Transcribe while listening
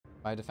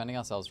By defending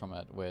ourselves from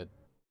it, we're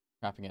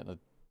trapping it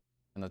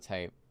in the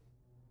tape,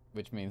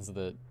 which means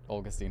that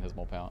Augustine has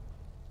more power.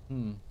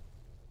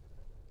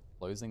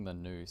 Closing the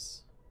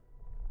noose.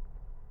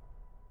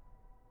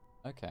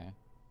 Okay.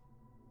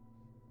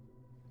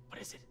 What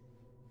is it?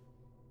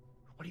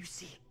 What do you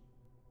see?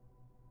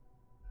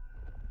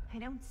 I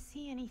don't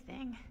see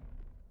anything.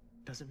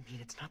 Doesn't mean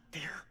it's not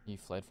there. You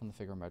fled from the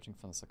figure emerging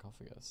from the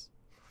sarcophagus.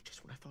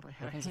 Just when I thought I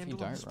had a happens if you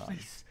handle on don't this run?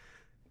 place.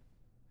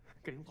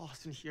 Getting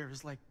lost in here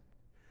is like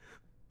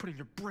putting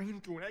your brain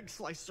through an egg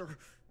slicer.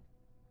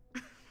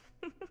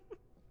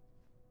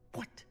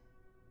 What?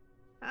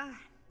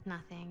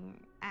 Nothing.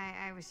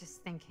 I was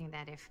just thinking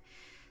that if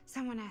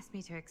someone asked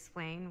me to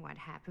explain what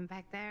happened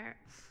back there,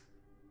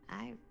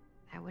 I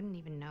wouldn't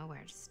even know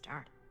where to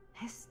start.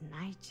 This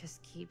night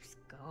just keeps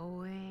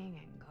going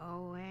and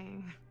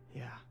going.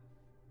 Yeah.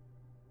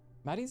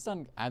 Maddie's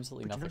done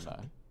absolutely But you know nothing though.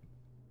 something?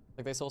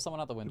 Like they saw someone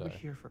out the We window. were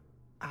here for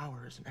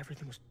hours and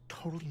everything was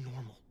totally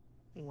normal.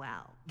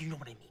 Well, Do you know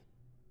what I mean?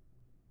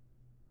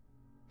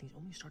 Things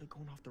only started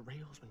going off the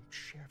rails when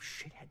Sheriff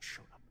Shithead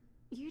showed up.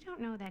 you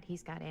don't know that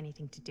he's got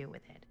anything to do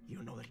with it. You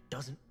don't know that he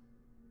doesn't?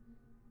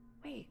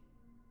 Wait,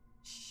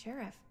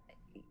 Sheriff,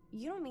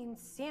 you don't mean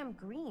Sam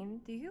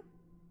Green, do you?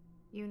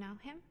 You know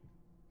him?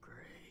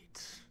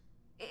 Great.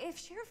 If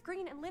Sheriff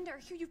Green and Linda are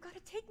here, you've got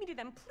to take me to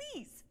them,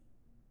 please.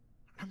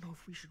 I don't know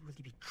if we should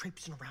really be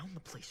traipsing around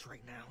the place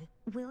right now.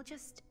 We'll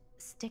just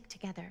stick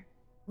together.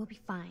 We'll be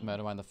fine.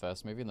 Murder Mine the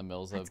first movie and the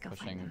Mills Let's are go find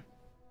pushing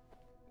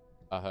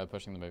them. her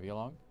pushing the movie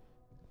along.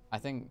 I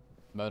think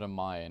Murder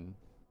Mine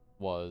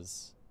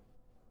was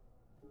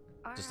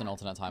just an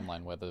alternate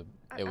timeline where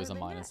it was a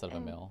mine Linda instead of a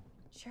and mill.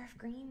 Sheriff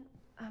Green,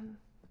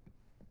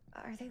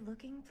 are they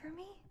looking for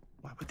me?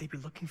 Why would they be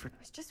looking for... I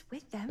was just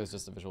with them. It was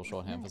just a visual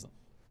shorthand for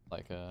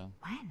like an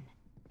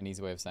When?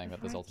 easy way of saying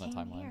that there's Before I alternate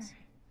came timelines. here.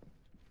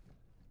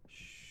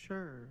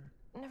 Sure.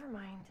 Never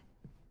mind.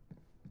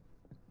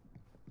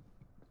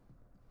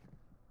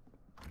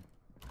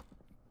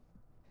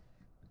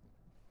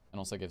 And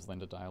also gives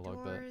Linda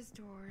dialogue that,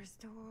 Doors.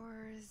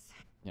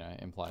 you know,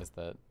 implies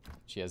that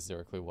she has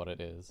zero clue what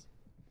it is.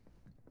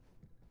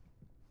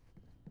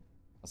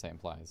 I say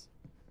implies.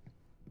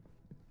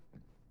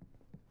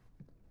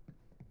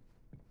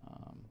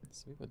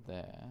 So we were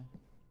there.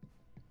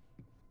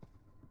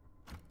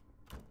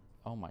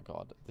 Oh my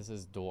god, this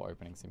is door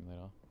opening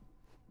simulator.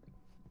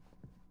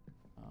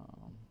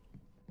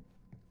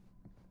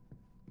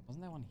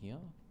 Wasn't there one here?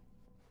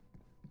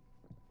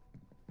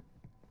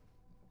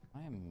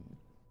 Am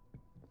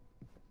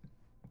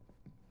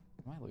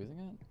I losing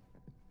it?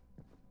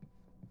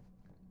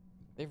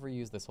 They've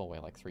reused this hallway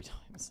like 3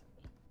 times.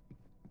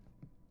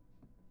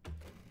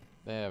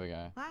 There we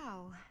go.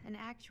 Wow, an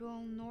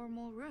actual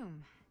normal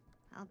room.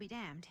 I'll be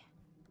damned.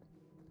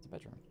 It's a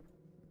bedroom.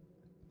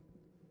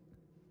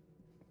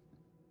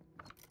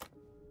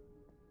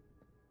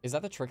 Is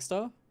that the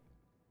trickster?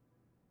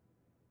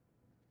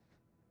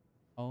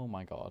 Oh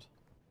my god.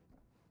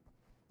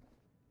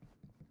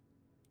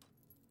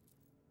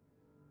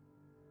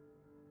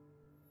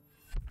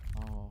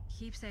 Oh.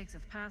 Keepsakes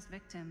of past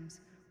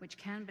victims, which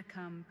can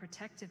become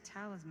protective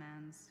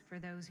talismans for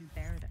those who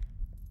bear them.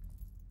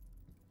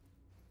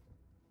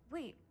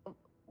 Wait,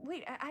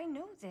 I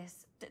know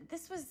this.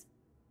 This was...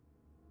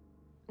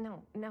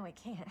 No, I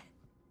can't.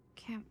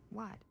 Can't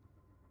what?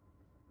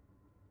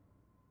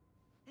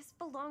 This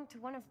belonged to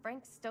one of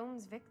Frank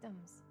Stone's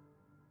victims.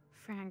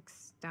 Frank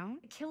Stone?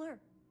 A killer.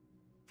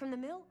 From the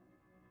mill.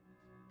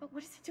 But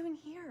what is it doing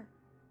here?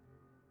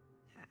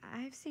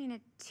 I've seen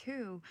it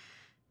too.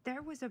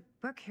 There was a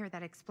book here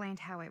that explained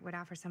how it would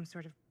offer some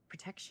sort of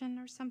protection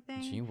or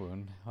something.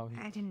 Ji-woon, how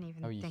I didn't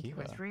even you think it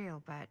was here?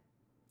 real, but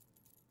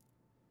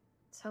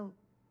So,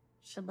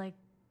 should, like,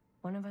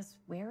 one of us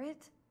wear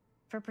it?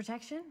 For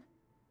protection?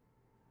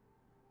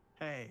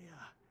 Hey,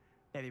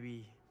 maybe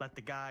we let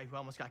the guy who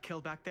almost got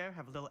killed back there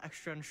have a little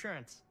extra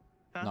insurance.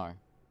 Huh? No.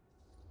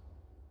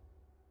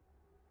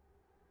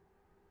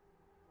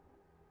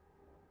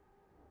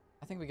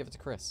 I think we give it to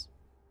Chris.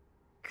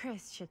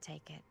 Chris should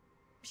take it.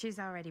 She's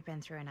already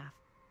been through enough.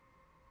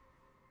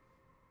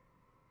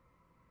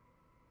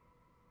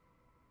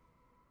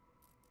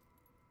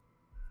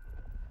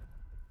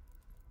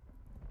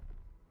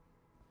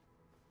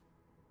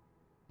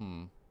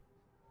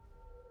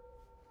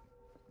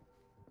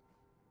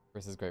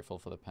 Chris is grateful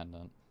for the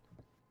pendant.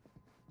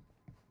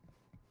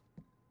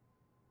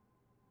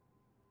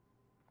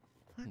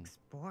 Looks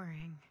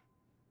boring.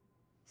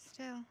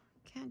 Still,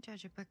 can't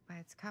judge a book by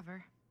its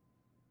cover.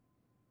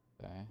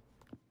 Okay.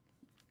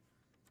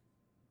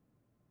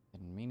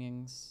 Hidden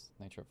meanings,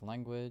 nature of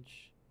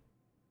language.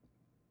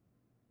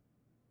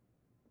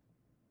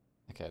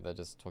 Okay, they're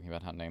just talking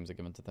about how names are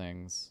given to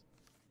things.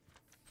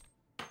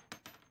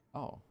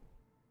 Oh.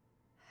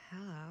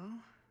 Hello.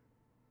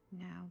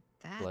 Now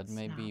that's Blood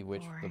may be not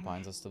which boring. that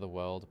binds us to the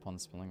world. Upon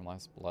spilling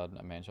life's blood,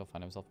 a man shall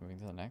find himself moving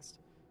to the next.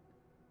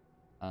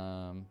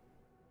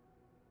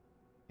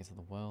 Case of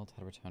the world, how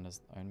to return as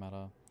own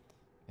matter.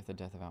 If the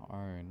death of our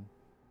own.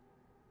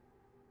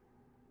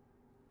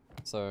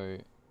 So,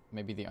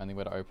 maybe the only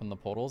way to open the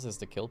portals is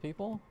to kill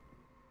people?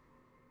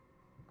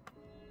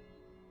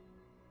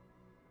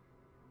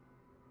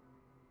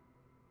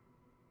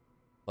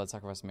 Blood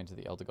sacrifice made to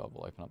the Elder God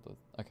will open up the...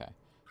 Okay.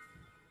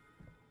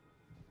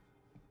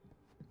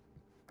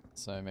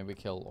 So maybe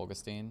kill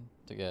Augustine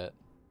to get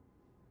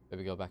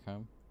Baby Girl back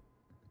home.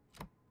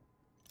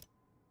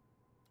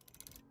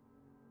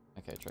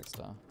 Okay,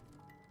 Trickster.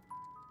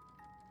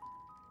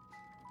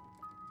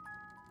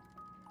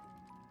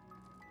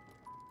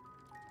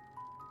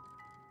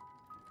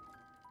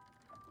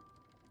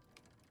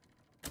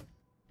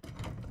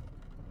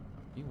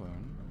 You won't.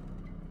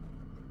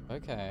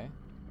 Okay.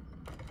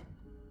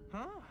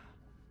 Huh?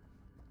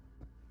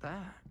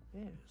 That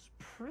is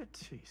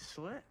pretty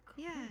slick.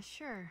 Yeah,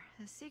 sure.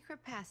 A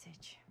secret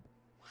passage.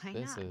 Why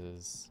This not?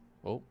 is...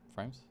 Oh,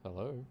 frames.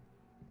 Hello.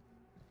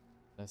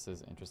 This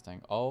is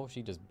interesting. Oh,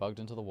 she just bugged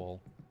into the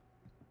wall.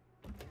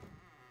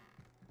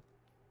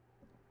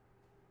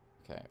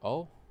 Okay.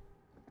 Oh.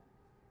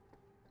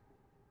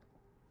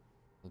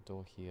 The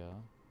door here.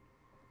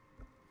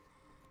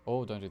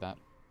 Oh, don't do that.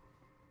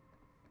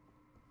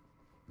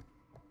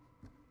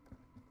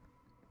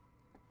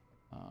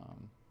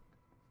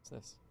 What's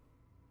this?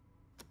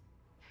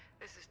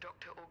 This is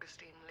Dr.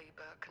 Augustine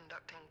Lieber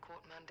conducting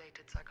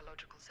court-mandated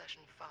psychological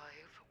session 5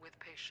 with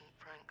patient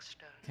Frank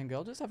Stone. Can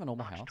girl just have a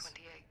normal March house?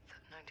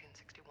 28th,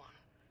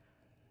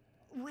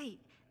 1961. Wait,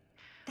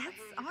 that's I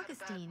hear you've had a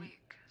bad Augustine.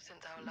 week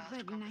since our last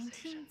But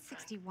conversation,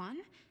 1961?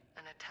 Frank.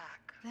 An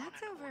attack That's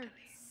on an over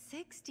orderly.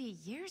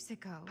 60 years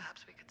ago.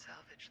 Perhaps we could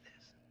salvage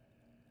this.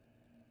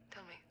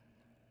 Tell me,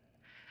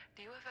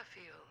 do you ever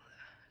feel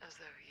as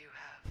though you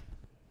have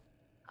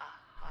a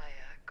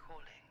higher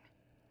calling?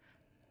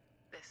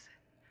 This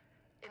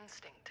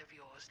instinct of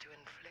yours to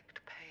inflict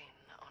pain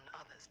on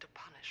others, to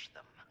punish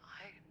them.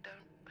 I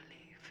don't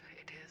believe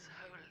it is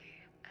wholly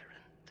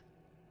errant.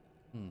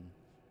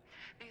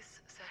 These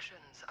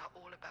sessions are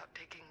all about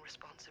taking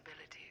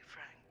responsibility,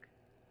 Frank.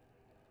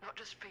 Not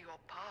just for your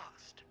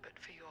past, but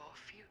for your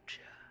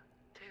future,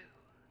 too.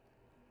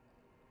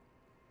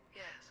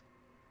 Yes,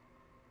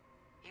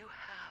 you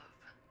have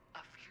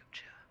a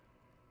future.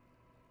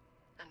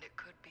 And it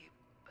could be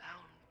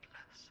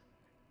boundless.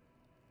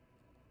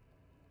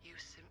 You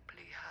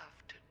simply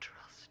have to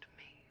trust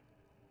me.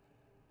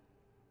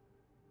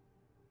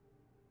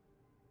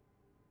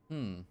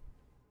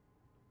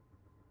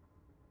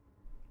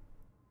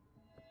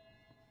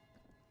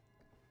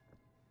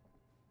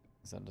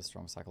 Is that a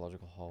strong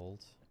psychological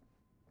hold?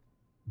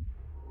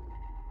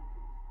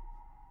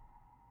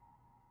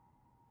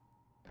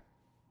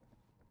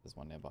 There's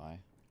one nearby.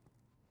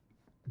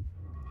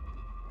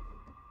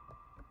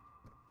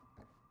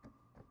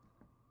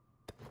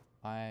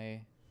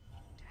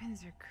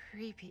 Twins are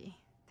creepy.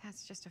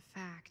 That's just a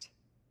fact.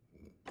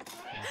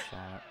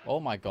 Oh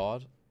my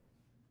god.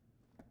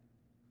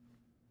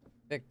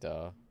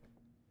 Victor.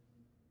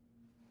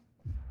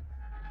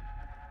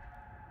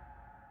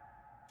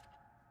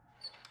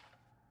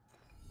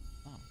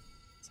 Oh,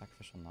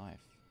 sacrificial knife.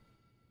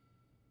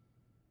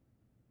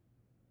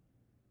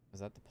 Is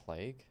that the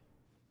plague?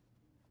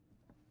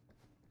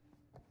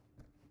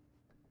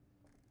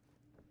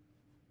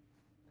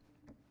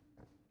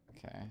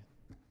 Okay.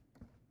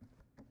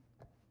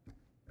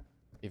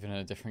 Even in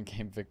a different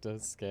game, Victor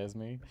scares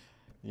me.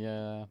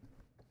 Yeah.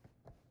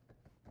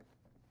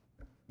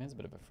 Man's a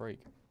bit of a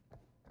freak.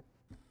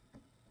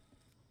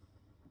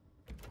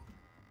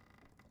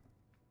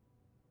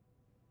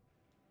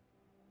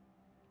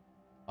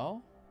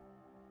 Oh?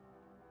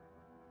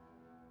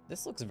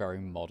 This looks very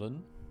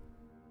modern.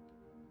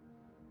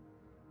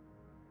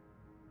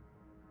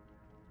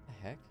 The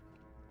heck?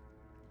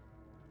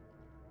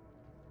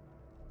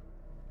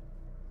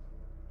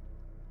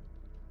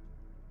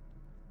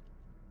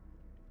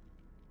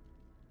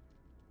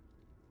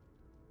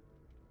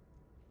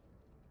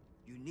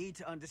 You need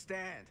to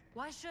understand.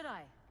 Why should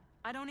I?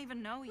 I don't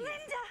even know you. Linda!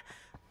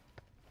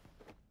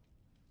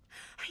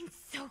 I'm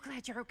so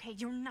glad you're okay.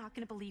 You're not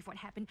gonna believe what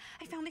happened.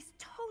 I found this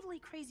totally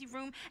crazy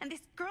room, and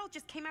this girl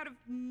just came out of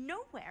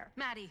nowhere.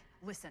 Maddie,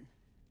 listen.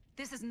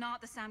 This is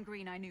not the Sam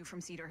Green I knew from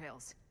Cedar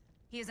Hills.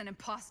 He is an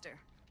imposter.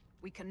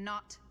 We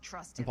cannot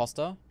trust him.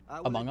 Imposter? I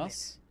will Among admit,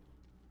 Us?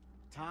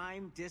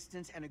 Time,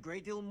 distance, and a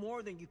great deal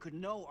more than you could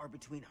know are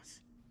between us.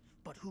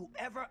 But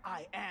whoever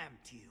I am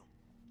to you,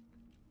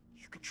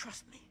 you can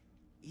trust me.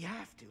 You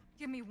have to.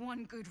 Give me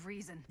one good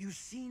reason. You've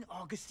seen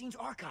Augustine's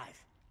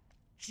archive.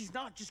 She's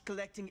not just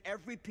collecting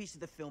every piece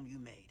of the film you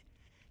made.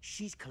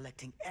 She's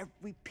collecting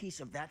every piece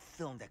of that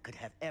film that could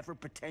have ever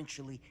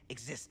potentially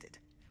existed.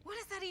 What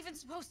is that even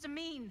supposed to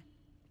mean?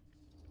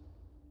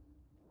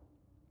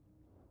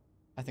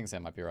 I think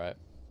Sam might be right.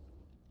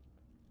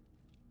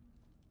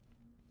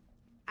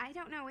 I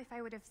don't know if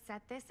I would have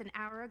said this an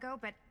hour ago,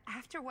 but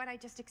after what I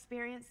just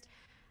experienced,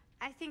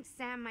 I think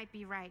Sam might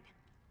be right.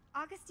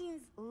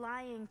 Augustine's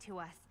lying to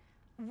us.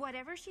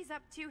 Whatever she's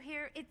up to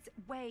here, it's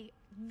way,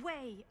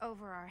 way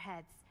over our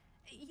heads.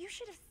 You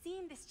should have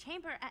seen this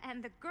chamber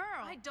and the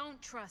girl. I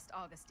don't trust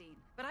Augustine,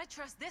 but I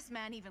trust this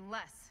man even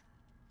less.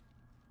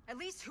 At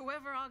least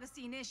whoever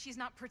Augustine is, she's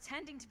not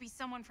pretending to be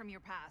someone from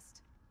your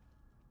past.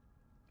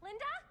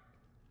 Linda?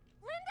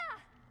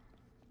 Linda!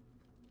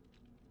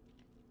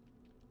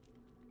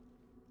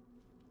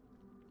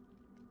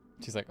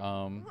 She's like,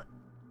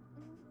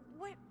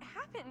 What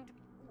happened?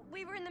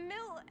 We were in the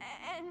mill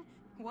and...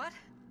 What?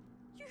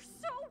 You're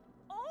so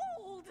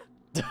old!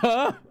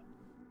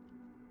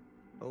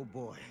 Oh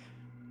boy.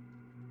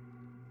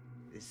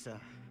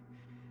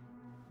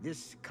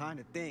 This kind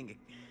of thing,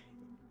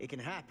 it can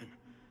happen.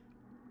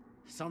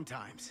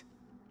 Sometimes.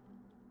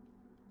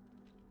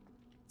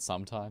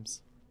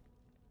 Sometimes.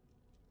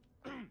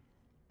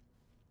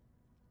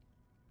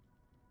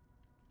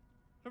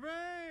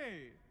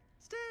 Hooray!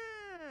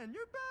 Stan,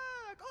 you're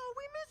back! Oh,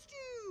 we missed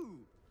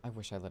you! I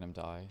wish I let him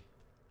die.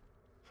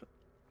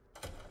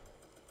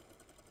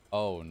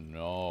 Oh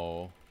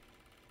no.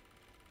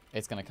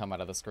 It's gonna come out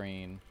of the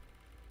screen.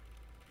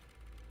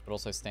 But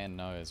also Stan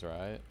knows,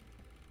 right?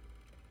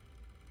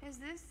 Is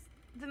this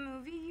the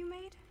movie you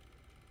made?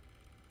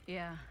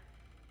 Yeah.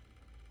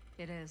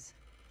 It is.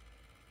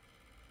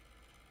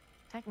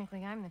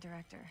 Technically, I'm the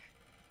director.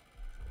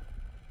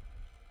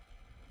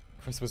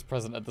 Chris was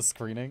present at the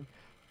screening.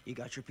 You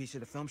got your piece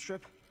of the film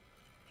strip?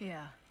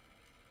 Yeah.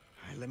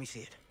 All right, let me see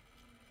it.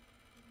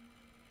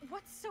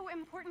 What's so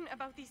important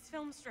about these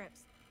film strips?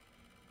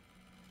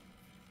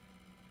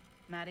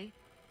 Maddie?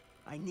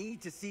 I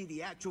need to see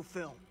the actual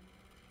film.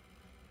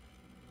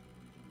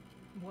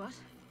 What?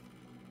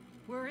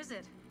 Where is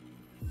it?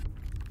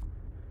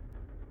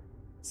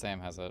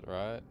 Sam has it,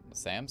 right?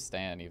 Sam?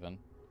 Stan, even.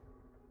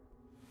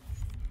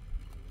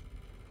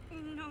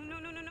 No.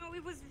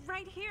 It was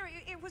right here.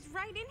 It was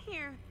right in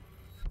here.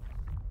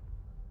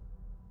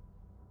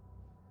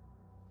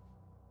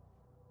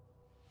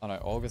 Oh no,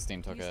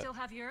 Augustine took You it. still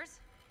have yours?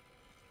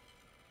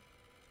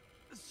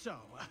 So,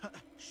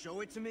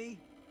 show it to me.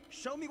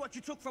 Show me what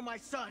you took from my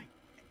son.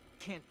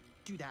 Can't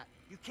do that.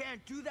 You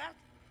can't do that?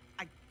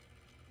 I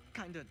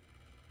kinda,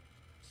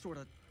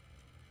 sorta,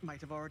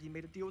 might have already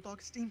made a deal with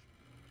Augustine.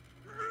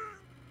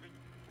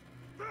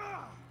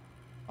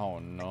 Oh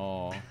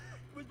no.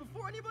 It was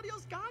before anybody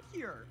else got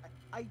here.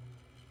 I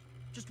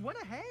just went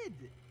ahead.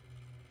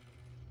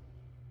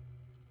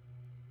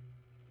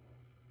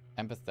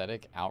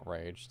 Empathetic,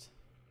 outraged.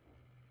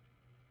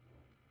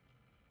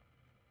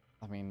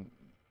 I mean,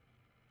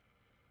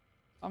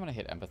 I'm gonna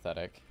hit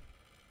empathetic.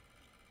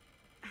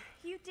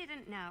 You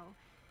didn't know.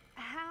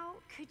 How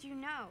could you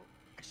know?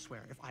 I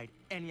swear, if I had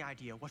any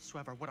idea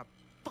whatsoever what a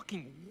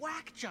fucking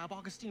whack job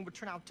Augustine would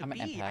turn out to I'm an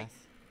be, I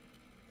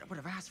empath. would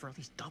have asked for at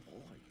least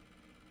double.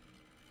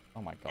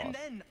 Oh my god. And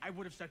then I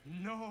would have said,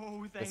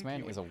 no, thank you. This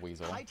man is a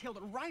weasel. I tailed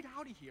it right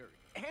out of here.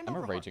 Hand I'm a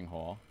over raging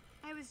whore.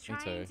 I was Me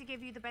trying too. to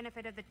give you the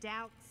benefit of the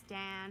doubt,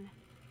 Stan.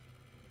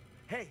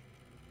 Hey,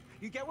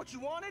 you get what you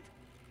wanted?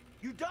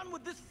 You done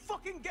with this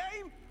fucking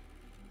game?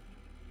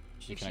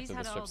 She If she's connected the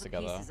had all strips the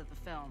together. pieces of the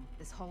film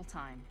this whole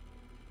time,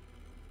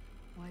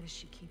 why does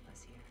she keep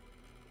us here?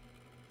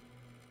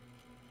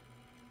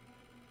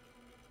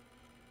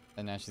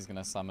 And now she's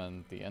gonna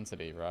summon the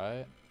entity,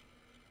 right?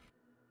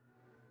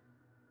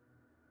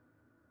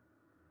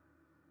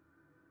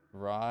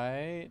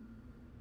 Right?